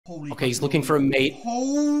Holy Okay, he's looking for a mate.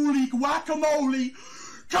 Holy guacamole!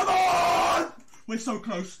 Come on! We're so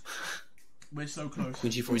close. We're so close.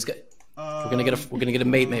 Queen G4. He's got. We're gonna get a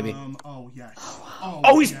mate maybe. Oh yes.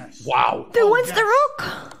 Oh, he's yes. wow. Then what's yes. the rook?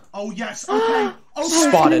 Oh yes. Okay. Okay.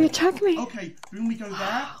 Spotted. Attack me. Okay. Boom. We go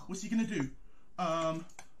there. What's he gonna do? Okay.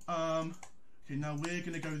 Now we're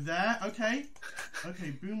gonna go there. Okay. Okay.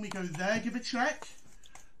 Boom. We go there. Give a check.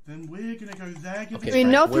 Then we're gonna go there. Give Okay, Wait, Frank,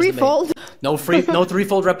 no where's the threefold. No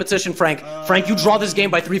threefold repetition, Frank. Frank, you draw this game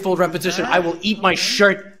by threefold repetition. I will eat my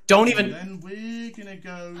shirt. Don't even. Then we're gonna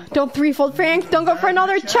go. Don't threefold, Frank. Don't go for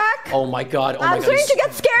another check. Oh my god. Oh my I'm god. starting to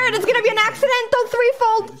get scared. It's gonna be an accident. Don't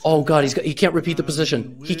threefold. Oh god, he can't repeat the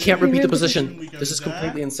position. He can't repeat the position. This is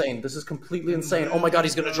completely insane. This is completely insane. Oh my god,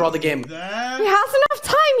 he's gonna draw the game. He has enough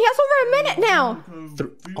time. He has over a minute now.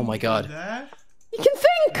 Oh my god. He can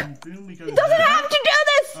think. He doesn't have to do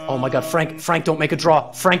this. Oh my god, Frank, don't make a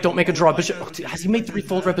draw. Frank, don't make a draw. Bishop, has he made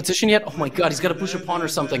threefold repetition yet? Oh my god, he's got to push a pawn or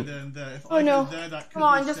something. Oh no. Come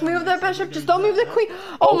on, just move the bishop. Just don't move the queen.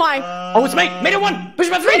 Oh my. Oh, it's mate. Mate at 1.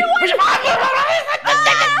 Bishop at 3. Bishop.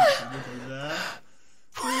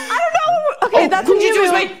 I don't know. Okay, that's Queen G2 new.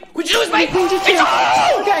 is mate. Queen G2 is mate. Queen G2.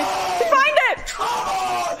 Okay, find it. Come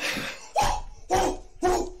on!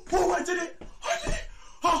 Oh, I did it! I did it!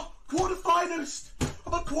 Oh, quarterfinalist!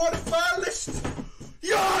 I'm a quarterfinalist!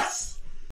 Yes!